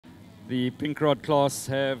The Pinkrod class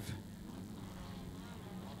have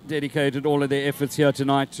dedicated all of their efforts here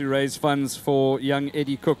tonight to raise funds for young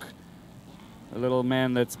Eddie Cook, a little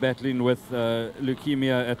man that's battling with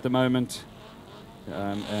leukemia at the moment.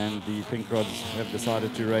 And the Pinkrods have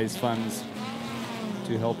decided to raise funds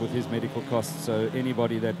to help with his medical costs. So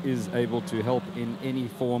anybody that is able to help in any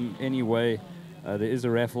form, any way, there is a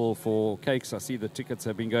raffle for cakes. I see the tickets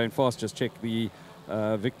have been going fast. Just check the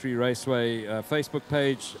Victory Raceway Facebook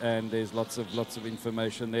page, and there's lots of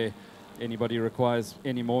information there. Anybody requires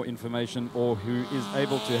any more information or who is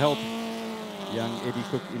able to help young Eddie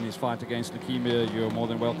Cook in his fight against leukemia, you're more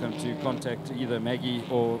than welcome to contact either Maggie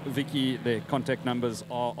or Vicky. Their contact numbers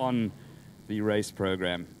are on the race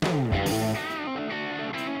program.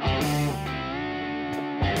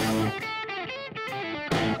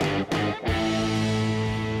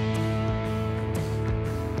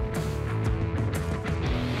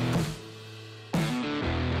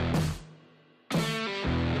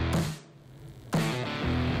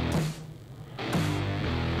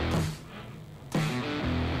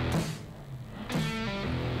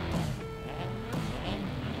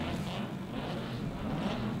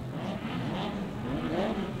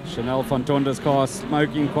 Chanel Fontonda's car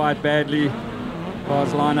smoking quite badly.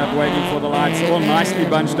 Cars line up waiting for the lights, all nicely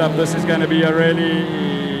bunched up. This is going to be a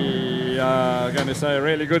really, a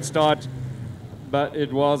really good start, but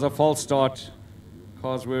it was a false start.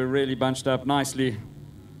 Cars were really bunched up nicely.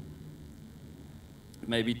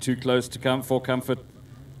 Maybe too close to come for comfort,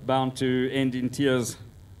 bound to end in tears.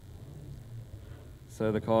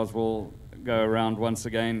 So the cars will go around once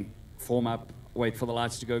again, form up, wait for the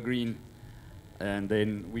lights to go green, and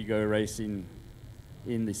then we go racing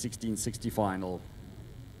in the 1660 final.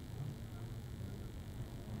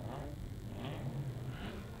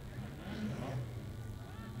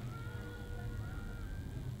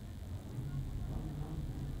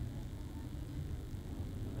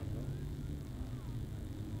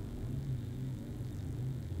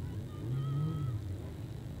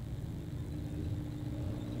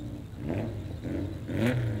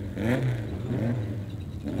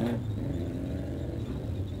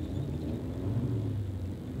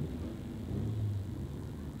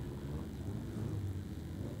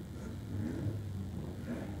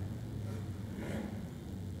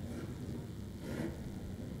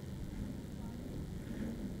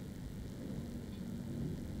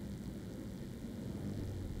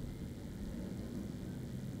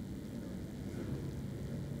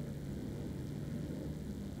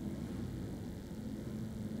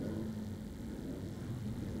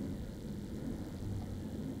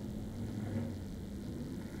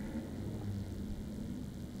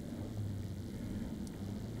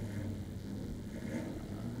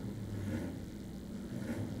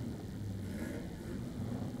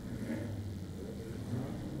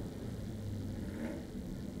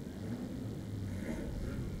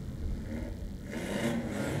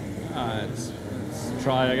 Let's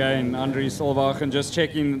try again. Andries Solvachen just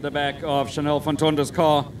checking the back of Chanel Fontonda's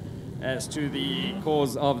car as to the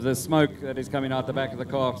cause of the smoke that is coming out the back of the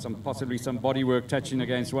car. Possibly some bodywork touching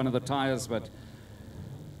against one of the tires, but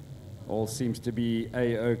all seems to be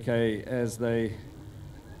a-okay as they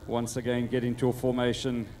once again get into a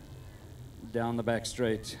formation down the back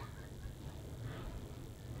straight.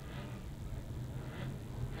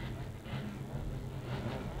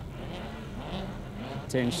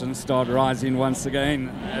 Tensions start rising once again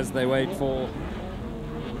as they wait for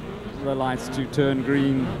the lights to turn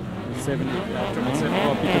green.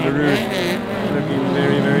 777 Peter Leroux looking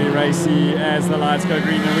very, very racy as the lights go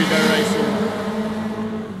green and we go racing.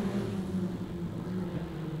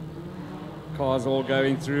 Cars all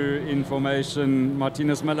going through in formation.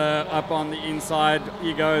 Martinez Miller up on the inside.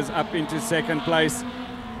 He goes up into second place.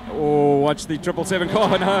 Oh, watch the 777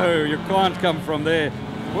 car. No, you can't come from there.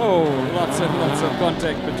 Whoa, lots and lots of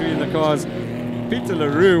contact between the cars. Peter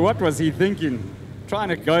Leroux, what was he thinking? Trying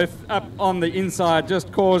to go up on the inside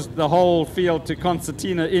just caused the whole field to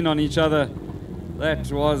concertina in on each other. That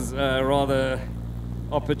was a rather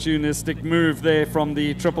opportunistic move there from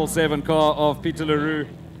the 777 car of Peter Leroux.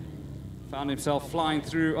 Found himself flying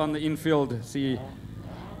through on the infield. See,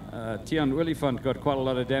 Tian Willifant got quite a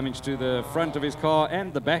lot of damage to the front of his car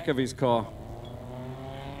and the back of his car.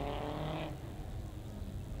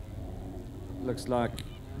 Looks like,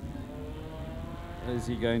 is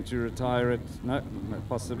he going to retire it? No,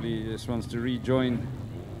 possibly just wants to rejoin.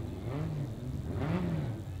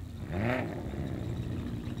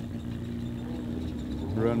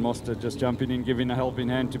 Ruan Mostert just jumping in, giving a helping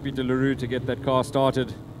hand to Peter Leroux to get that car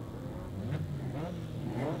started.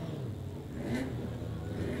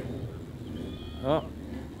 Oh.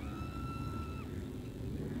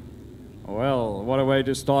 Well, what a way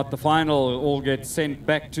to start the final. All get sent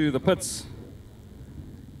back to the pits.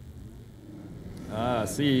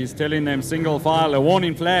 See, he's telling them single file, a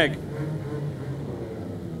warning flag.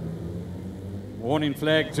 Warning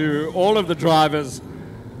flag to all of the drivers.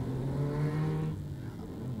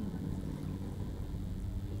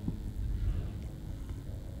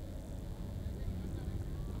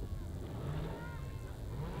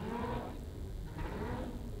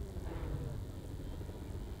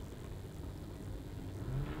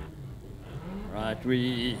 Right,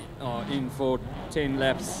 we are in for 10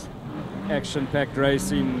 laps. Action-packed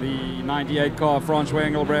racing. The 98 car, Francois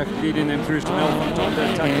Engelbrecht, leading them through. Chanel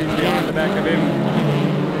Fontonda tucked in behind the back of him.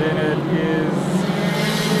 Then it is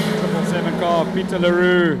 777 car, Peter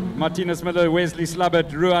Leroux, Martinez Miller, Wesley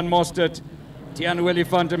Slubbert, Ruan Mostert, Tian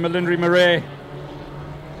Willifant and Melindri Marais.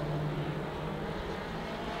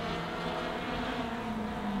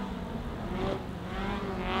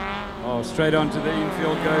 Oh, straight onto the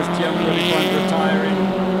infield goes Tian Willifant, retiring.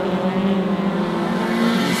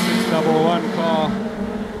 611 car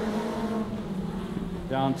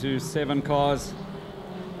down to 7 cars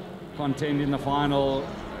contend in the final,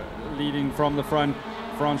 leading from the front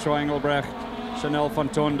Francois Engelbrecht, Chanel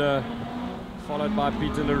Fontonda, followed by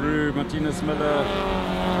Peter Leroux, Martinez Miller,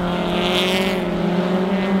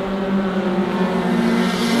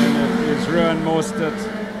 and it is Ruan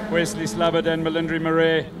Mostert, Wesley Slubbert and Melindri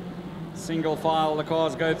Marais. Single file, the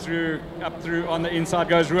cars go through, up through, on the inside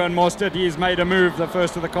goes Ruan Mostert. He's made a move, the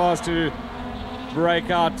first of the cars to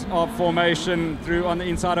break out of formation through on the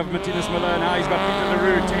inside of Martinez Miller. Now he's got Peter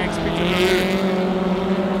Leroux, tanks Peter Leroux.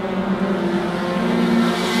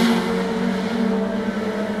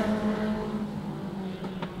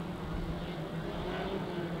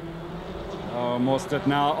 Oh, Mostert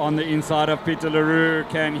now on the inside of Peter Leroux.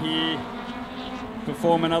 Can he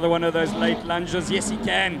perform another one of those late lunges? Yes, he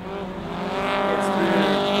can.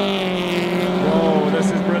 Whoa,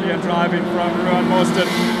 this is brilliant driving from Ruan Mostert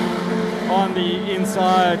on the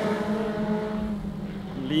inside.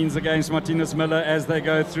 Leans against Martinez Miller as they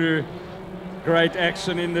go through. Great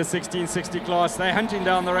action in the 1660 class. They're hunting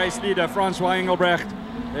down the race leader, Francois Engelbrecht.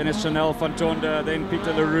 Then it's Chanel Fontonda, then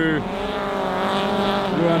Peter Leroux.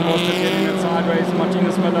 Ruan Mostert getting it sideways.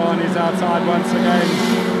 Martinez Miller on his outside once again.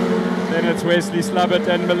 Then it's Wesley Slubbert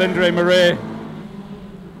and Melindri Marais.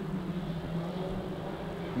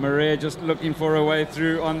 Marais just looking for a way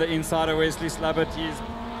through on the inside of Wesley Slubbert. He's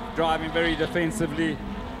driving very defensively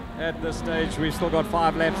at this stage. We've still got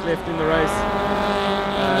 5 laps left in the race.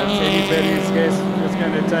 Anybody's guess who's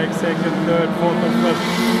going to take second, third, fourth, or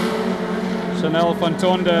fifth. Chanel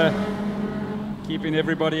Fontonda keeping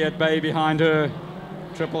everybody at bay behind her.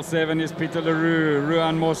 777 is Peter Leroux,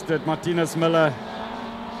 Ruan Mostert, Martinez Miller.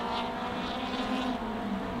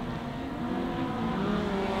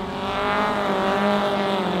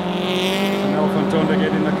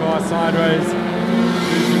 Getting the car sideways,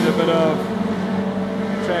 losing a bit of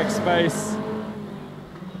track space.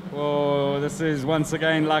 Whoa, this is once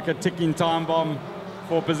again like a ticking time bomb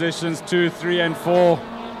for positions 2, 3, and 4.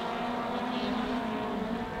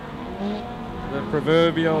 The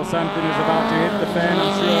proverbial something is about to hit the fan,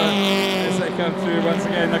 I'm sure, as they come through. Once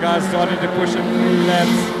again, the guys starting to push it. 3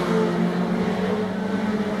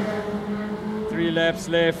 laps. 3 laps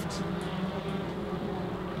left.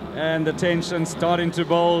 And the tension starting to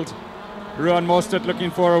build. Ruan Mostert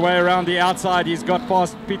looking for a way around the outside. He's got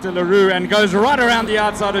past Peter Leroux and goes right around the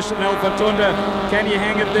outside of Chanel Fontonda. Can he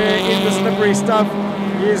hang it there in the slippery stuff?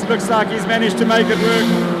 He looks like he's managed to make it work.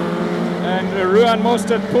 And Ruan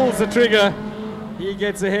Mostert pulls the trigger. He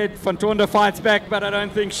gets ahead. Fontonda fights back, but I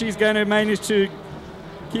don't think she's going to manage to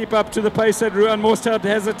keep up to the pace that Ruan Mostert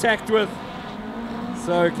has attacked with.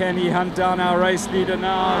 So can he hunt down our race leader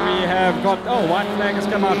now? We have got, oh, white flag has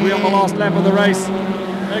come out. We're on the last lap of the race.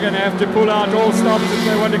 They're going to have to pull out all stops if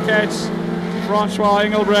they want to catch Francois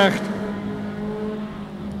Engelbrecht.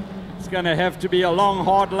 It's going to have to be a long,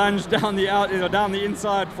 hard lunge down the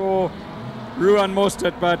inside for Ruan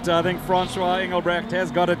Mostert, but I think Francois Engelbrecht has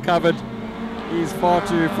got it covered. He's far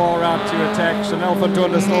too far out to attack. Chanel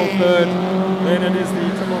Fontonda still third. Then it is the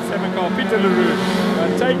 777 car, Peter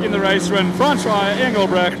Leroux, taking the race run. Francois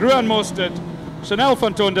Engelbrecht, Ruan Mostert, Chanel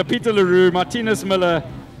Fontonda, Peter Leroux, Martinez Miller,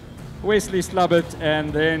 Wesley Slubbert,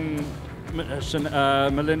 and then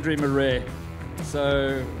Melindri Marais.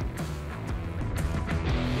 So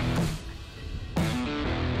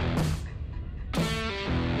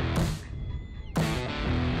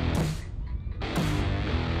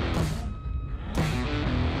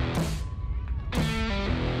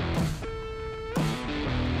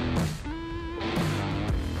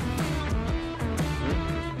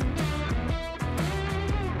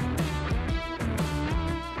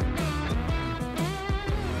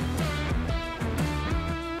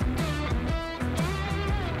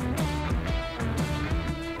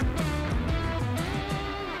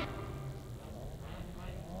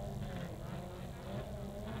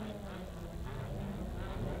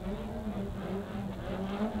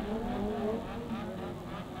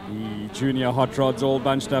junior hot rods all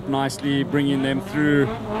bunched up nicely, bringing them through.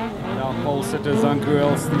 Our pole sitter, Zanku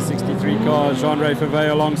Els, the 63 car, Jean-Ray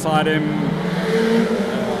Fave alongside him.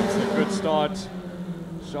 It's a good start.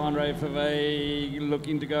 Jean-Ray Fave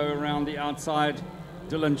looking to go around the outside.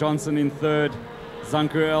 Dylan Johnson in third.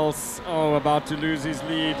 Zanku Els, about to lose his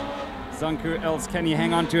lead. Zanku Els, can he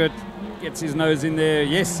hang on to it? Gets his nose in there.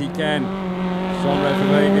 Yes, he can. Jean-Ray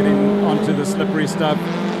Fave getting onto the slippery stuff.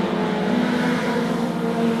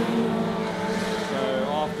 So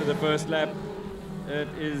after the first lap, it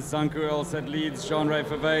is Zanku Els that leads Jean-Ray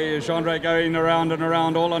Fave. Jean-Ray going around and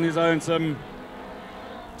around all on his own. Some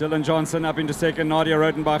Dylan Johnson up into second. Nadia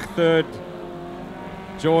Rotenbach third.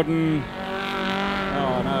 Jordan.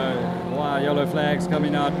 Oh no. Wow, yellow flags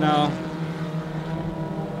coming out now.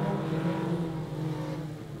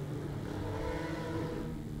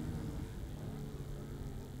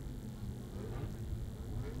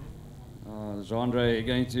 Jean-Ray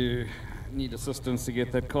going to need assistance to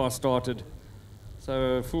get that car started. So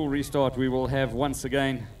a full restart we will have once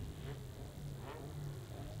again.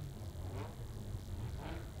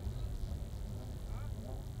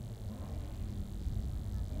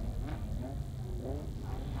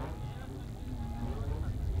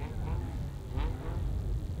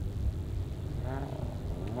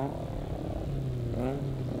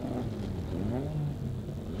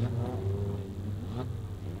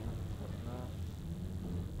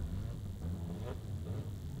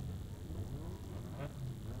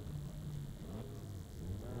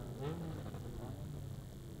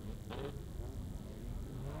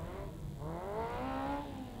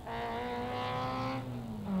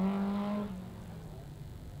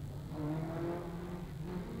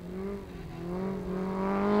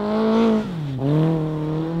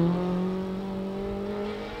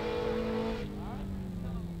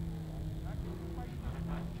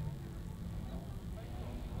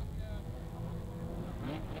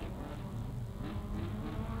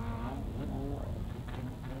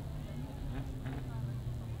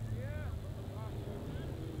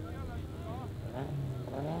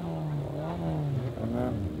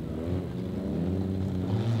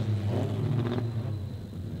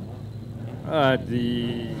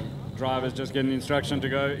 The driver's just getting instruction to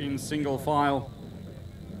go in single file.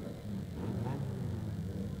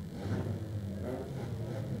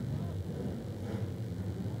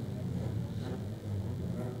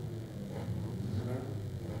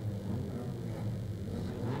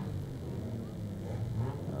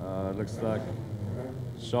 Looks like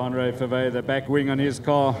Jean-Ray Fave, the back wing on his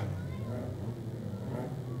car.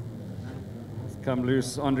 It's come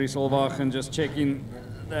loose. Andri Solbach and just checking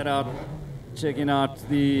that out. Checking out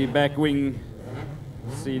the back wing,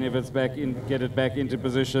 seeing if it's back in, get it back into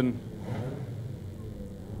position.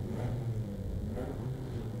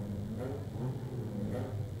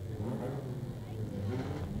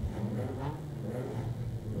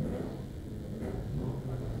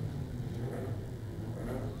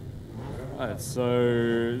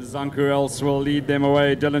 So Zanku Els will lead them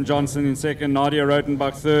away. Dylan Johnson in second, Nadia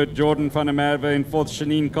Rotenbach third, Jordan van der Merwe in fourth,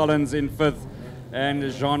 Shanine Collins in fifth,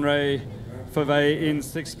 and Jean-Ray Fave in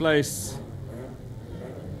sixth place.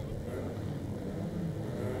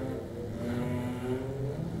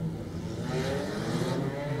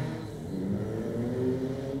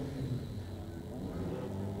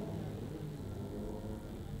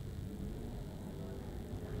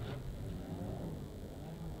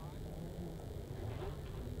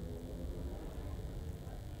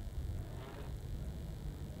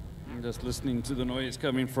 Just listening to the noise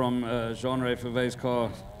coming from Jean-Ray Fave's car.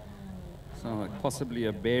 Sounds like possibly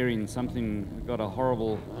a bearing, something, got a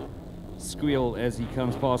horrible squeal as he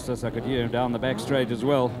comes past us. I could hear him down the back straight as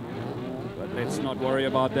well. But let's not worry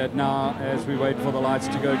about that now as we wait for the lights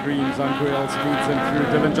to go green. Zanku Els leads him through.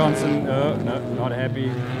 Dylan Johnson, no, not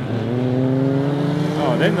happy.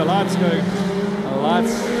 Oh, then the lights go,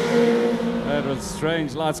 that was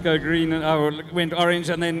strange. Lights go green, and it went orange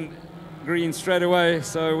and then green straight away.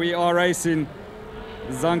 So we are racing.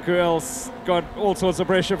 Zanku Els got all sorts of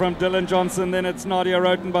pressure from Dylan Johnson. Then it's Nadia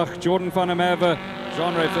Rotenbach, Jordan van der Merwe,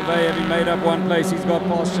 Jean-Ray Fave having made up one place. He's got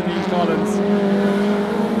past Shanine Collins.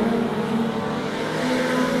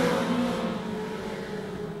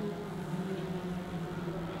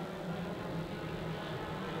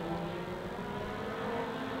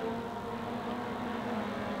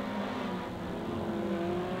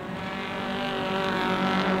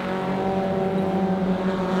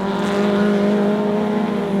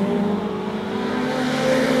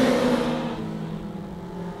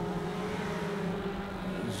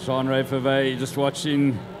 Jean-Ray Fave, just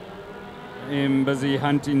watching him busy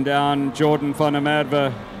hunting down Jordan van der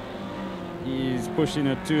Merwe. He's pushing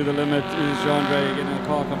it to the limit. Is Jean-Ray getting the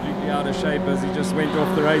car completely out of shape as he just went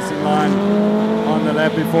off the racing line on the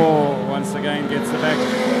lap before. Once again gets the back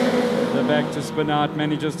to spin out,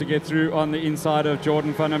 manages to get through on the inside of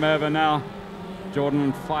Jordan van der Merwe now.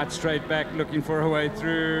 Jordan fights straight back, looking for a way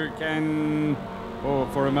through.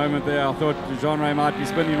 For a moment there, I thought Jean-Ray might be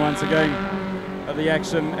spinning once again. The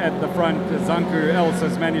action at the front, Zanku else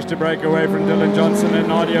has managed to break away from Dylan Johnson and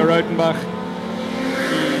Nadia Rotenbach.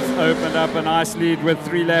 He's opened up a nice lead with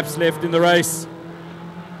 3 laps left in the race.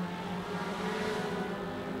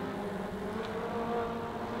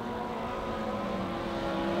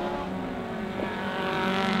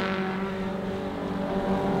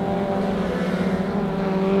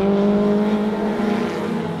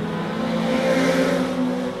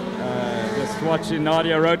 Watching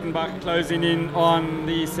Nadia Rotenbach closing in on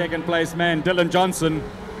the second place man, Dylan Johnson.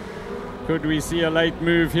 Could we see a late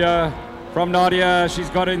move here from Nadia? She's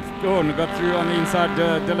got through on the inside.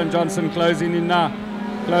 Dylan Johnson closing in now.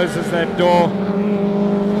 Closes that door.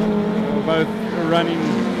 Both running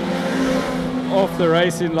off the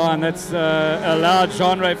racing line. That's allowed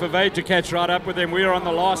Jean-Ray Verwey to catch right up with him. We're on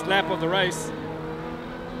the last lap of the race.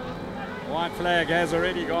 White flag has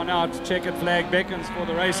already gone out. Checkered flag beckons for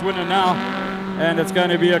the race winner now. And it's going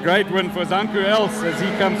to be a great win for Zanku Else as he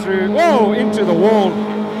comes through. Whoa, into the wall.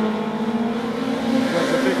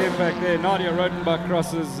 That's a big impact there. Nadia Rotenbach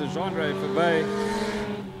crosses Jean-Ray Verwey.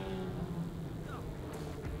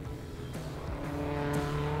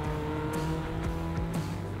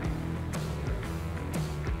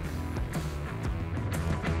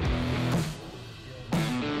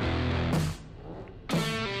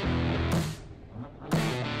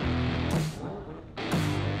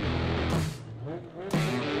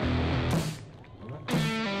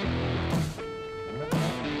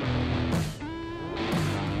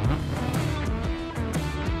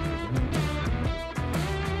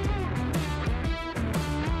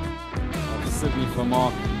 For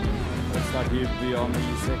Mark, looks like he'd be on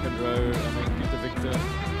the second row. I think Peter Victor,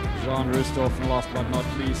 Jean Rusthoff, and last but not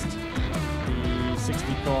least, the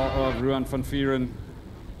 60 car of Ruan van Vieren.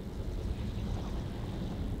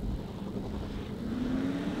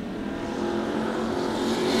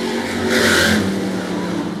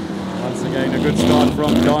 Once again, a good start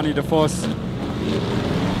from Donnie de Vos.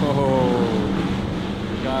 Oh,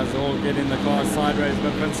 the guys all get in the car sideways,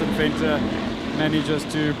 but Vincent Venter manages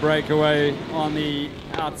to break away on the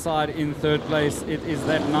outside in third place. It is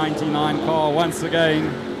that 99 car once again.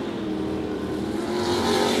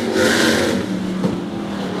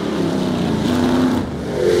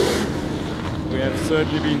 We have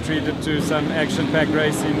certainly been treated to some action-packed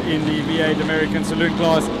racing in the V8 American Saloon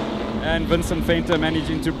class, and Vincent Venter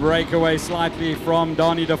managing to break away slightly from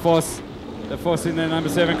Donnie de Vos. De Vos in the number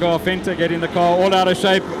 7 car, Venter getting the car all out of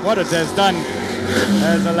shape. What it has done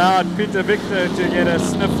has allowed Peter Victor to get a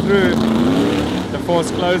sniff through. De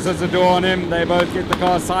Vos closes the door on him. They both get the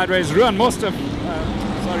car sideways. Jean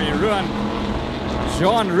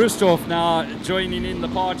Rusthoff now joining in the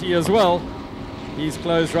party as well. He's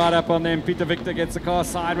closed right up on them. Peter Victor gets the car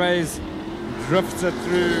sideways, drifts it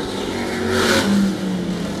through.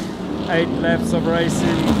 8 laps of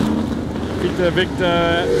racing. Peter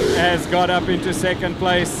Victor has got up into second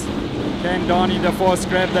place. Can Donnie de Vos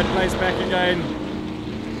grab that place back again?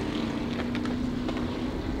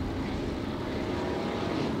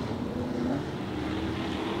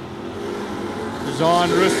 Jean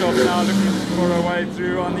Rusthoff now looking for a way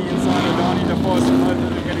through on the inside of Donnie de Vos. Both of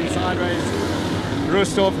them getting sideways.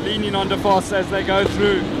 Rusthoff leaning on de Vos as they go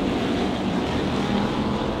through.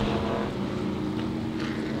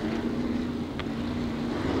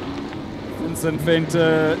 Vincent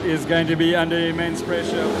Venter is going to be under immense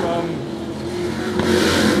pressure from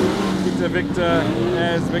Peter Victor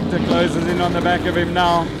as Victor closes in on the back of him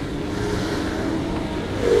now.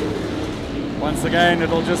 Once again,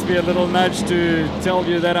 it'll just be a little nudge to tell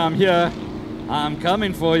you that I'm here. I'm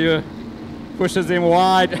coming for you. Pushes him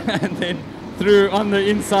wide and then through on the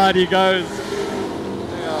inside he goes.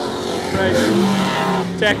 Great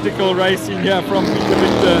tactical racing here from Peter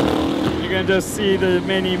Victor. You can just see the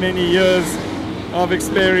many, many years of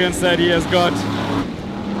experience that he has got.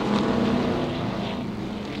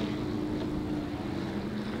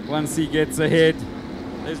 Once he gets ahead,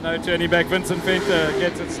 there's no turning back. Vincent Venter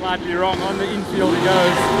gets it slightly wrong. On the infield he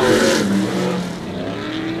goes.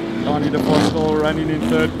 Donnie de Vos still running in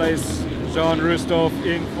third place. Jean Rusthoff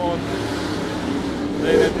in fourth.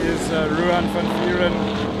 Then it is Ruan van Vieren,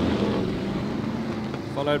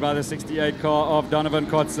 followed by the 68 car of Donovan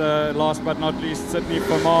Kotze. Last but not least, Sydney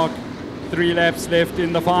Vermaak. 3 laps left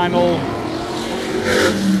in the final.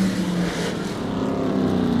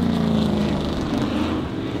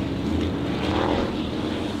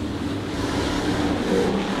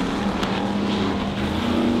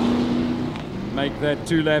 make that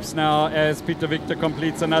 2 laps now as Pieter Victor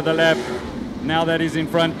completes another lap. Now that he's in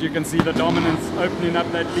front, you can see the dominance opening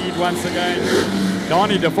up that lead once again.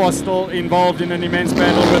 Dani de Vos still involved in an immense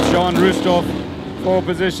battle with Jean Roosthoff for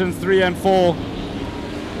positions 3 and 4.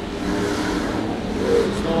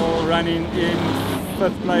 Still running in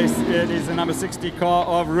 5th place. It is the number 60 car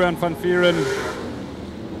of Ruan van Vieren.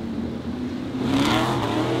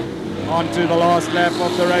 On to the last lap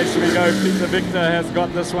of the race we go. Pieter Victor has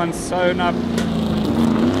got this one sewn up.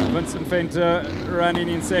 Vincent Venter running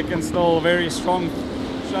in second still. Very strong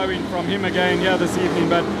showing from him again here this evening,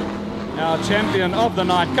 but our champion of the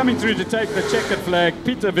night coming through to take the checkered flag,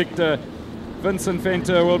 Pieter Victor. Vincent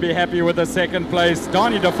Venter will be happy with the 2nd place.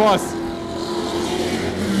 Dani de Vos,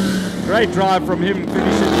 great drive from him,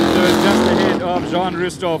 finishing in 3rd, just ahead of Jean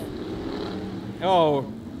Roosthoff. Oh,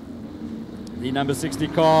 the number 60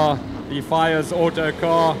 car, the Fires Auto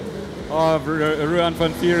car of Ruan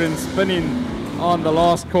van Vieren, spinning on the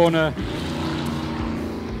last corner.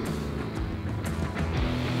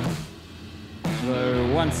 So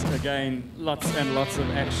once again, lots and lots of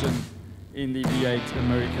action in the V8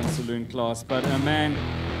 American Saloon class, but a man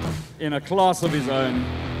in a class of his own.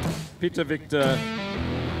 Pieter Victor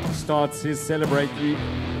starts his celebratory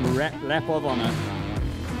lap of honor.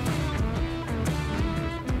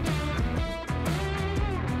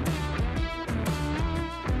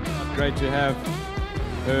 Great to have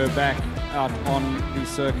her back out on the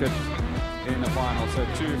circuit in the final. So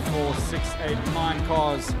 2, 4, 6, 8, 9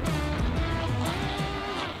 cars.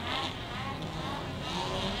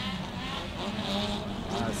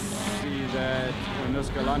 I see that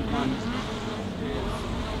Nuska Landman is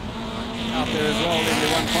out there as well in the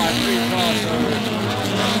 153 car. So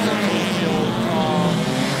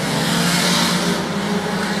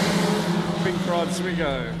Pinkrods we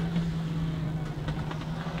go.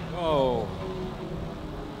 Oh.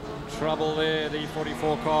 Trouble there, the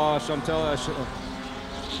 44 car, Chantal,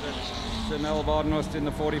 Chanel Badenhorst in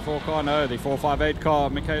the 44 car, no, the 458 car,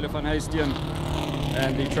 Michaela van Heestien,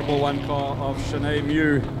 and the 111 car of Shanae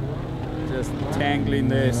Mew, just tangling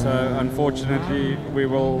there, so unfortunately we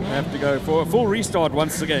will have to go for a full restart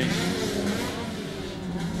once again.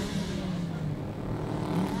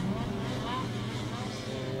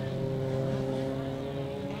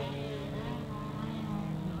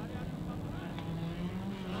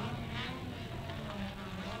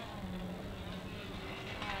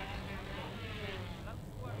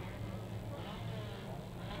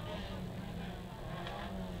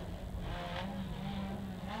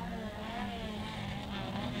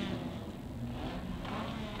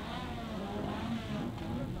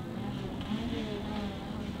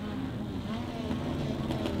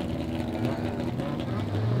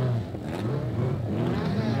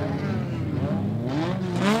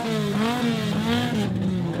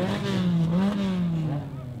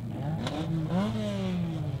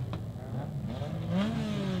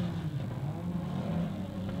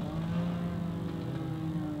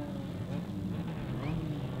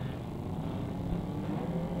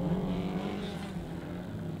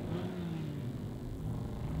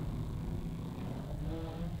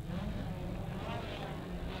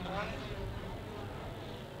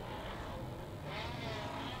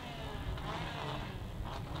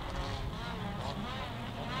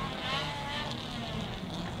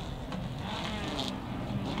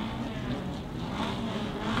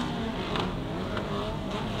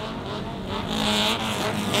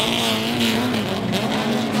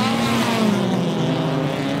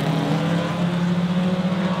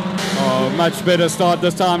 Much better start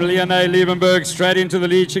this time. Leonie Liebenberg straight into the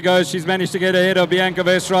lead she goes. She's managed to get ahead of Bianca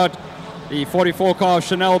Westroth. The 44 car of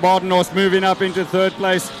Chanel Badenhorst moving up into 3rd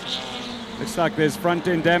place. Looks like there's front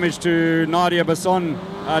end damage to Nadia Basson,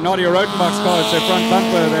 Nadia Rotenbach's car. It's her front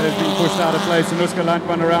bumper that has been pushed out of place. And Nuska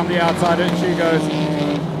Landman around the outside, and she goes.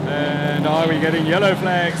 And are we getting yellow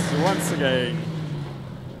flags once again?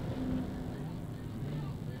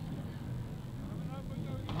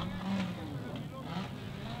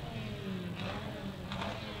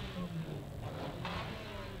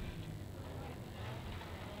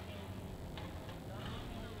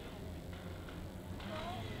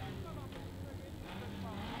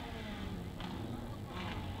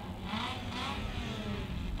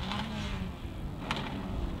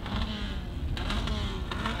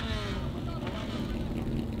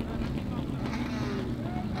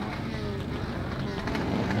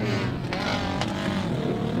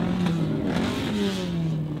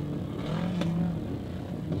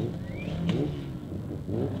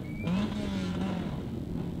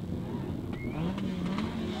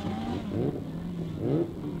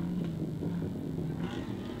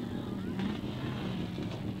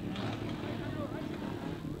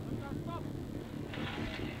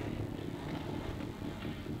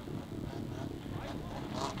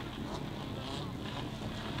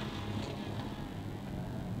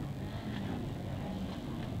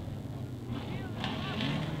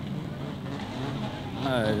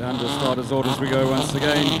 Under starter's orders we go once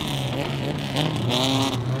again.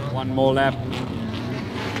 One more lap.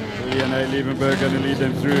 Liane Liebenberg going to lead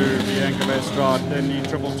them through Bianca Westraat, then the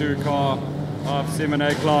 222 car of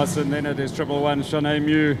Simone Klaassen, then it is 111 Shanae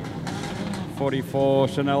Mew, 44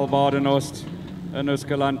 Chanel Badenhorst,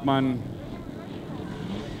 Anuska Landman,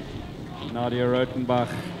 Nadia Rotenbach,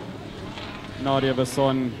 Nadia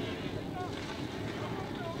Besson,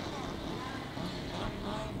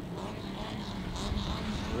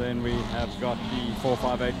 then we have got the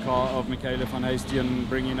 458 car of Michaela van Heestien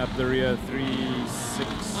bringing up the rear. 3, 6, 9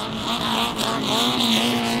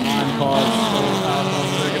 cars out on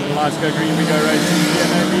circuit. The lights go green, we go racing.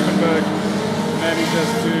 Liane Liebenberg manages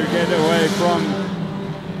to get away from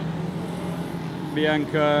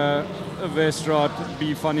Bianca Westraat.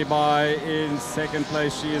 Be Funny Bye in second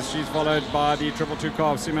place. She's followed by the 222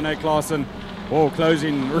 car of Simone Klaassen. Oh,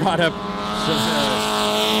 closing right up.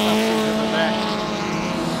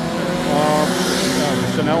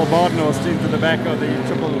 Chanel Badenhorst into the back of the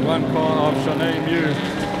 111 car of Shanae Mew.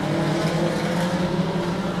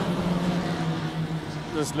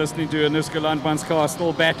 Just listening to Anuska Landman's car,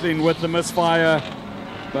 still battling with the misfire,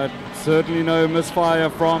 but certainly no misfire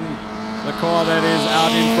from the car that is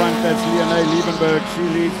out in front. That's Liane Liebenberg. She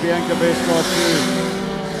leads Bianca Westraat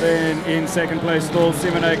through. Then in second place still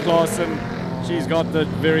Simone Klaassen. She's got the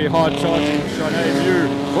very hard charging Shanae Mew.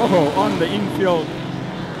 Whoa, on the infield.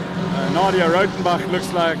 Nadia Rotenbach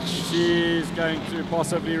looks like she's going to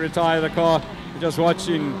possibly retire the car. Just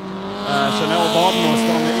watching Chanel Badenhorst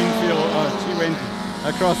on the infield. She went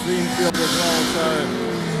across the infield as well. So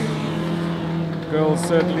girls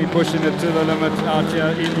certainly pushing it to the limit out here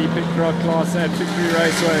in the Pinkrod class at Victory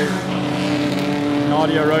Raceway.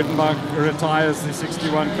 Nadia Rotenbach retires the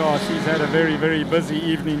 61 car. She's had a very, very busy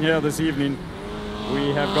evening here this evening.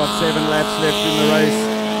 We have got 7 laps left in the race.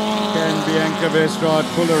 Can Bianca Westraat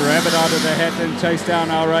pull a rabbit out of the hat and chase down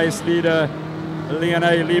our race leader,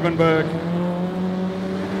 Liane Liebenberg?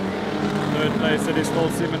 Third place it is still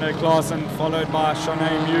Simone Klaassen, followed by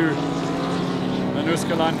Shanae Mew.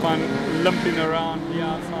 Anuska Landman limping around the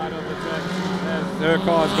outside of the track as her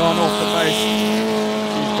car has gone off the pace.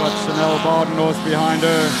 She's got Chanel Badenhorst behind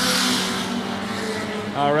her.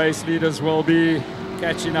 Our race leaders will be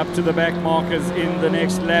catching up to the back markers in the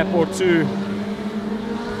next lap or two.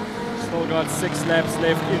 Still got 6 laps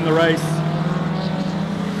left in the race.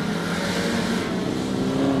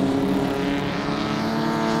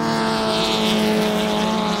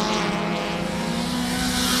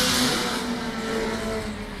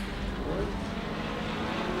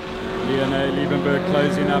 Liane Liebenberg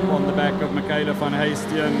closing up on the back of Michaela van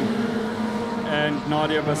Heestien and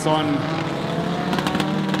Nadia Besson.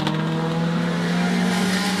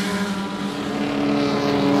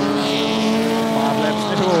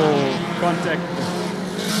 Contact.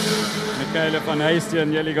 Michaela van Heestien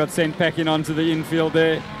nearly got sent packing onto the infield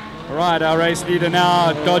there. All right, our race leader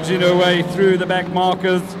now dodging her way through the back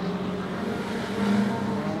markers.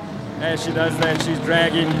 As she does that, she's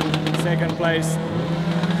dragging second place.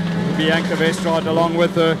 Bianca Westraat along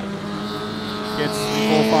with her. Gets the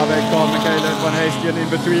 458 car, Michaela van Heestien in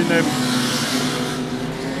between them.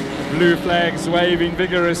 Blue flags waving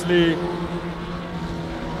vigorously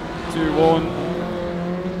to warn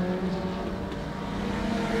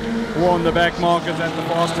the back markers that the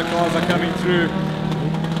faster cars are coming through.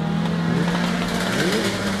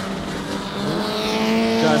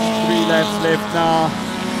 Just 3 laps left now.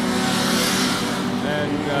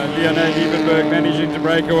 And Liane Liebenberg managing to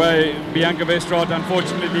break away. Bianca Westraat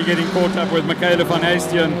unfortunately getting caught up with Michaela van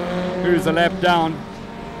Heestien, who's a lap down.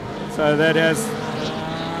 So that has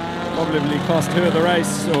probably cost her the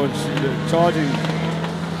race, or charging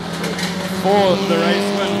for the race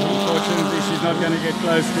win. Unfortunately, she's not going to get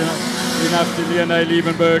close enough to Liane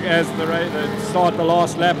Liebenberg as the start the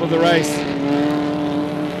last lap of the race.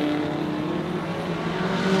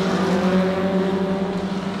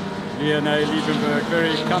 Liane Liebenberg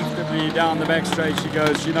very comfortably down the back straight she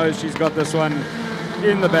goes. She knows she's got this one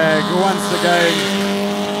in the bag. Once again,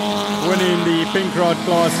 winning the Pinkrod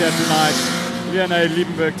class here tonight. Liane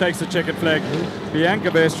Liebenberg takes the checkered flag.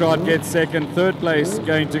 Bianca Westraat gets second. Third place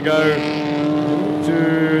going to go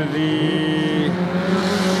to the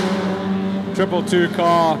 222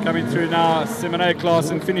 car coming through now. Simone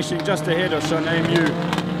Klaassen finishing just ahead of Shanae Mew.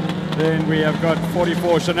 Then we have got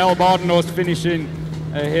 44 Chanel Badenhorst finishing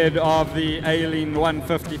ahead of the Aileen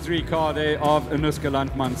 153 car there of Anuska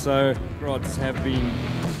Landman. So rods have been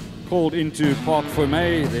called into Park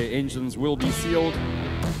Fermé. Their engines will be sealed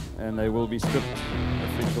and they will be stripped.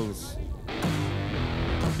 Officials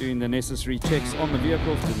doing the necessary checks on the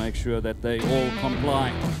vehicles to make sure that they all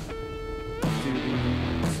comply to the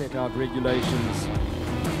set out regulations.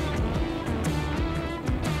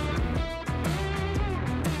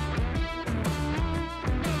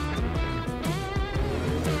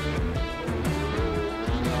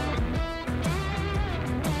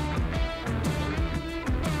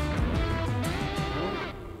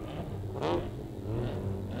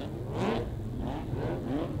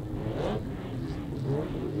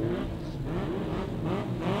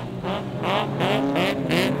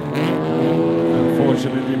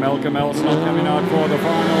 Unfortunately, Luekemia's not coming out for the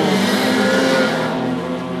final.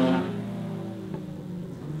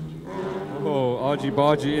 Oh, Argy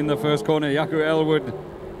Bargy in the first corner. Jaco Elwood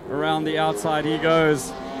around the outside he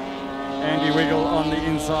goes. Andy Wiggle on the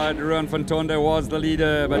inside. Ruan van Tonder was the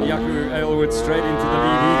leader, but Jaco Elwood straight into the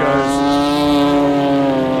lead he goes.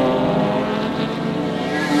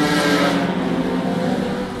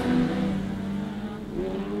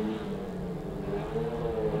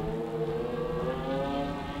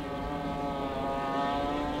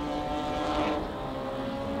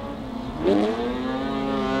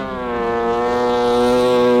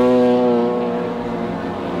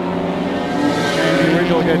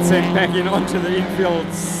 'Andy sent back in onto the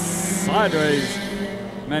infield sideways.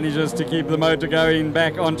 Manages to keep the motor going.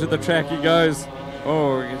 Back onto the track he goes.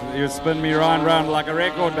 Oh, you spin me round like a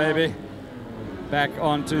record, baby. Back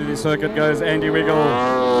onto the circuit goes Andy Wiggle.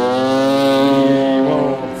 He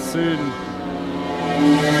will soon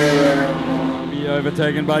be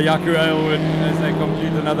overtaken by Jaco Elwood as they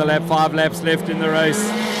complete another lap. 5 laps left in the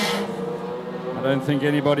race. I don't think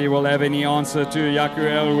anybody will have any answer to Jaco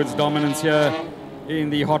Elwood's dominance here in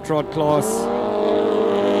the hot rod class.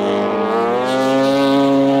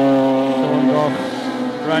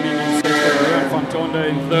 Running in second, Ruan van Tonder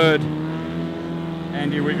in third.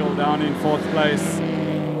 Andy Wiggle down in 4th place.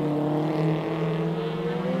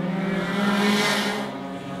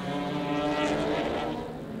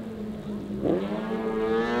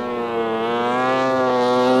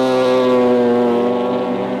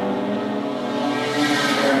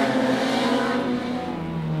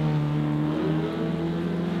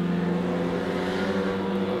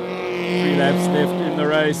 Laps left in the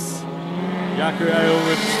race. Jaco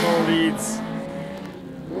Elwood still leads.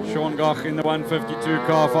 Sean Goch in the 152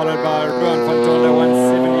 car, followed by Ruan van Tonder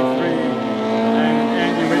 173, and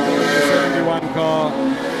Andy Wiggle in the 71 car.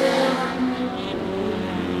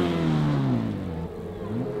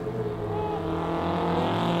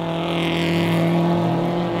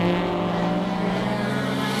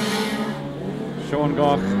 Sean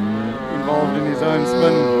Goch involved in his own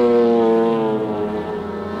spin.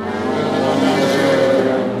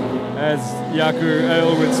 As Jaco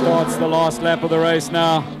Elwood starts the last lap of the race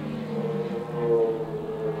now.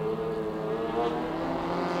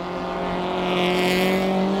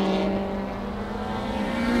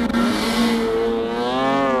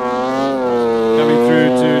 Coming through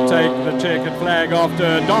to take the checkered flag after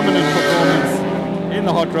a dominant performance in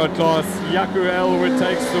the hot rod class. Jaco Elwood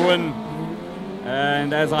takes the win.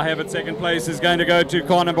 And as I have it, second place is going to go to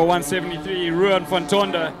car number 173, Ruan van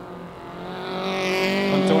Tonder.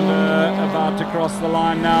 Van Tonder about to cross the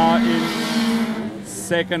line now in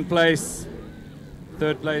second place.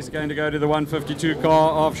 Third place going to go to the 152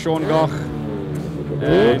 car of Sean Goch.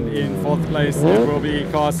 And in 4th place it will be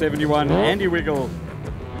car 71, Andy Wiggle.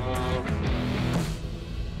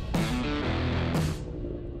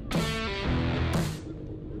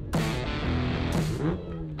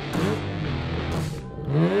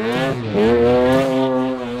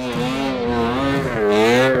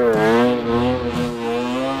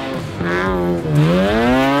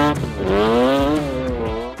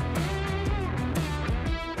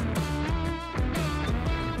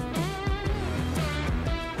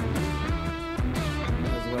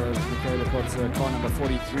 Car number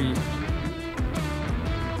 43.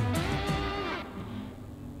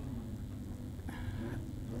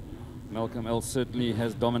 Malcolm L certainly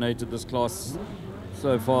has dominated this class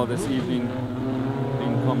so far this evening,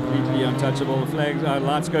 been completely untouchable. Flags,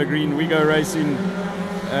 lights go green, we go racing,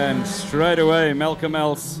 and straight away Malcolm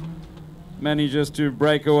Else manages to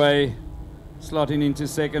break away. Slotting into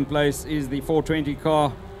second place is the 420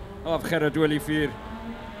 car of Gerrit Olivier,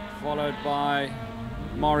 followed by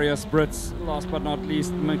Marius Brits. Last but not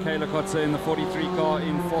least, Michaela Kotze in the 43 car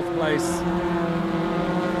in 4th place.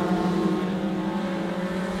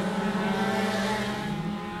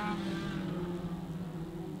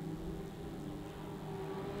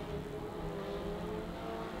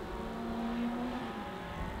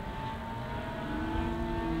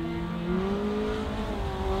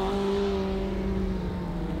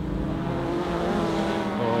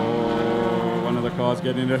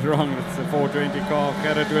 getting it wrong. It's a 420 car.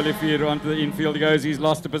 Gerrit Olivier onto the infield goes. He's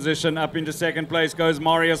lost a position. Up into second place goes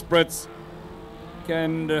Marius Brits.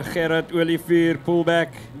 Can Gerrit Olivier pull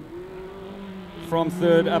back from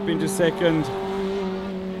third up into second?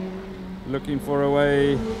 Looking for a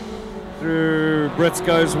way through. Brits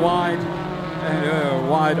goes wide.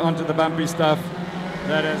 Wide onto the bumpy stuff.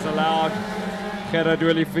 That has allowed Gerrit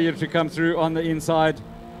Olivier to come through on the inside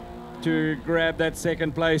to grab that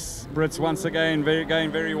second place. Brits once again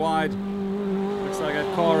going very wide. Looks like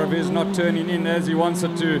that car of his not turning in as he wants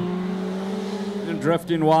it to. And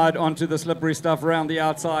drifting wide onto the slippery stuff around the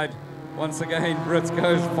outside. Once again, Brits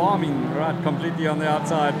goes farming right completely on the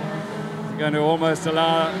outside. He's going to almost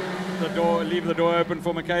allow the door, leave the door open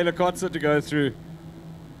for Michaela Kotze to go through.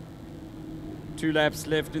 2 laps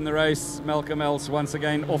left in the race. Malcolm Else once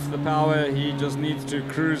again off the power. He just needs to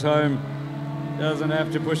cruise home. Doesn't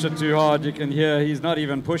have to push it too hard. You can hear he's not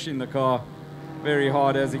even pushing the car very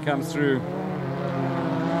hard as he comes through.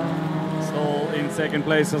 Still in second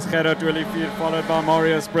place is Gerrit Olivier, followed by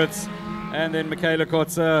Marius Brits and then Michaela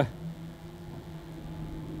Kotze.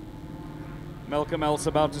 Malcolm Else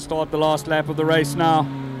about to start the last lap of the race now.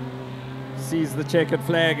 Sees the checkered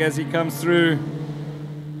flag as he comes through.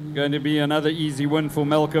 Going to be another easy win for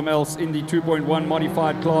Malcolm Else in the 2.1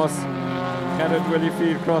 modified class. Gerrit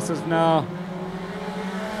Olivier crosses now.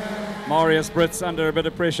 Marius Brits under a bit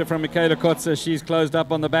of pressure from Michaela Kotze. She's closed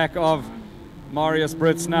up on the back of Marius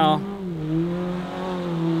Brits now.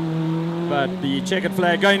 But the checkered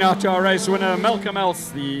flag going out to our race winner, Malcolm Else,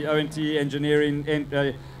 the ONT Engineering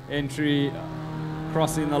entry,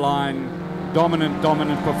 crossing the line. Dominant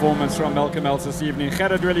performance from Malcolm Else this evening.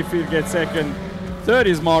 Gerrit Olivier gets second. Third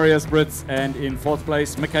is Marius Brits, and in fourth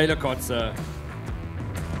place, Michaela Kotze.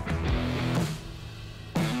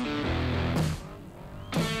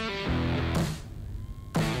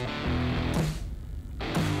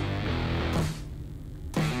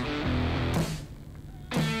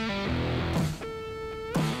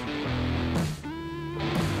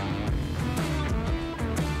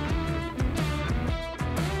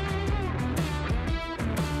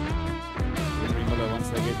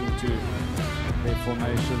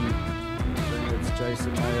 Formation. Then it's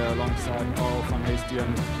Jason Meyer alongside Carl van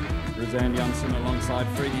Heestien, Roseanne Janssen alongside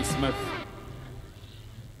Freddie Smith.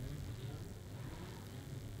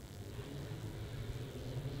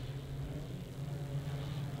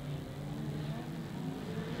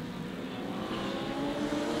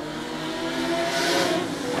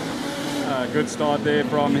 Good start there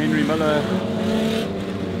from Henry Miller.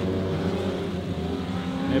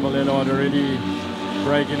 Neville Ellard already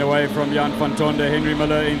breaking away from Jan van Tonder. Henry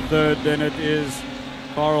Miller in third, then it is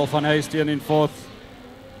Carl van Heestien in fourth.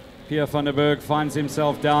 Pierre van der Berg finds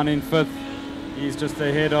himself down in fifth. He's just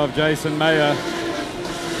ahead of Jason Meyer.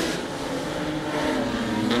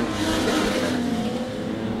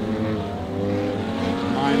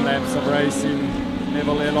 Nine laps of racing.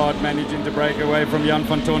 Neville Ellard managing to break away from Jan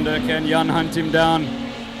van Tonder. Can Jan hunt him down?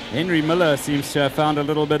 Henry Miller seems to have found a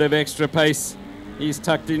little bit of extra pace. He's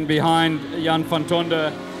tucked in behind Jan van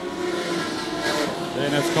Tonder.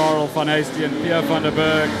 Then it's Carl van Heestien, Pierre van der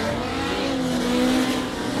Berg,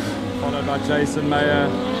 followed by Jason Meyer.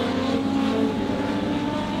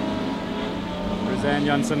 Roseanne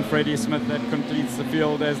Janssen, Freddie Smith, that completes the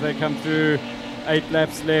field as they come through. 8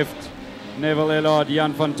 laps left. Neville Ellard,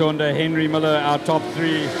 Jan van Tonder, Henry Miller, our top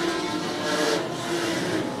 3.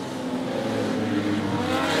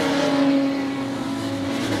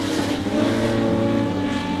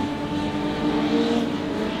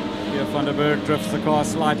 Van der Berg drifts the car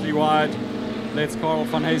slightly wide. Lets Carl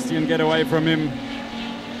van Heestien get away from him.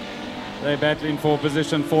 They're battling for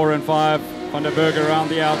position 4 and 5. Van der Berg around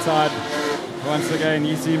the outside. Once again,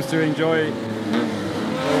 he seems to enjoy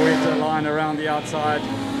the wetter line around the outside.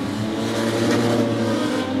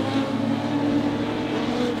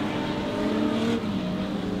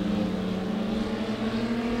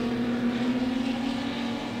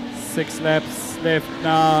 Six laps left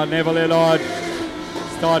now. Neville Ellard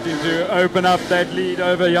starting to open up that lead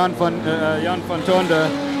over Jan van Tonder.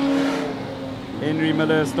 Henry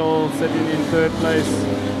Miller still sitting in third place.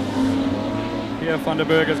 Pierre van der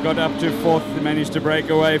Berg has got up to fourth. He managed to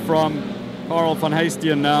break away from Carl van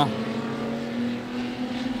Heestien now.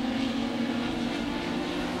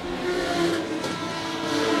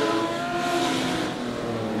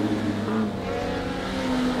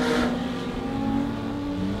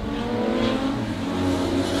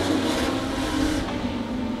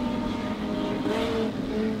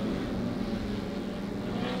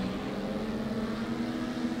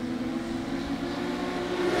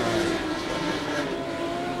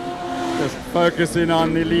 focusing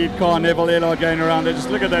on the lead car, Neville Ellard going around there. Just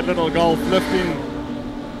look at that little Golf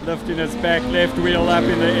lifting its back left wheel up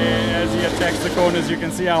in the air as he attacks the corners. You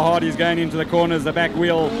can see how hard he's going into the corners. The back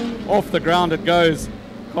wheel off the ground it goes.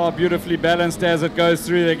 Car beautifully balanced as it goes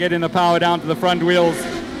through. They're getting the power down to the front wheels.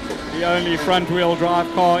 The only front wheel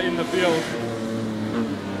drive car in the field.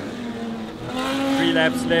 3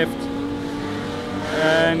 laps left.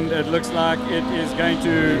 And it looks like it is going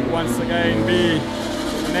to once again be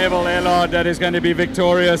Neville Ellard that is going to be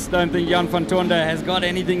victorious. Don't think Jan van Tonder has got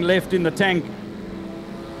anything left in the tank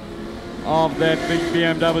of that big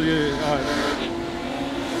BMW.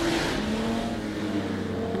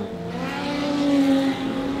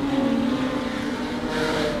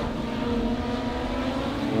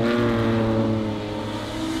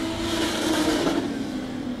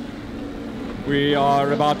 We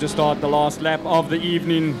are about to start the last lap of the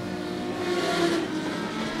evening.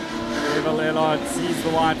 Neville Ellard sees the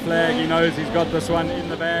white flag. He knows he's got this one in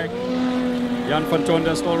the bag. Jan van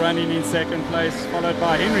Tonder still running in second place, followed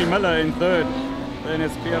by Henry Miller in third. Then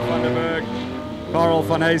it's Pierre van der Berg, Carl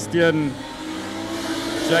van Heestien,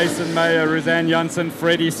 Jason Meyer, Rosanne Janssen,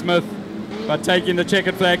 Freddie Smith. But taking the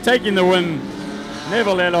checkered flag, taking the win,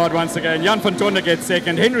 Neville Ellard once again. Jan van Tonder gets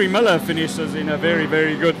second. Henry Miller finishes in a very,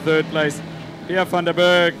 very good third place. Pierre van der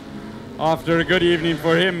Berg, after a good evening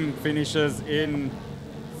for him, finishes in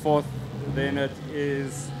fourth. Then it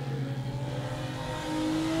is,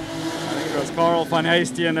 I think it was Carl van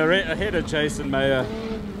Heestien ahead of Jason Meyer,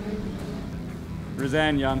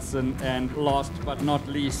 Rosanne Janssen, and last but not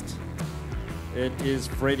least, it is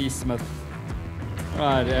Freddie Smith.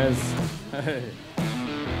 Right, as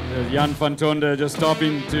Jan van Tonder just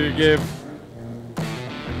stopping to give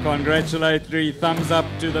congratulatory thumbs up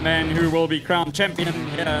to the man who will be crowned champion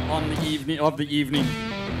here on the evening.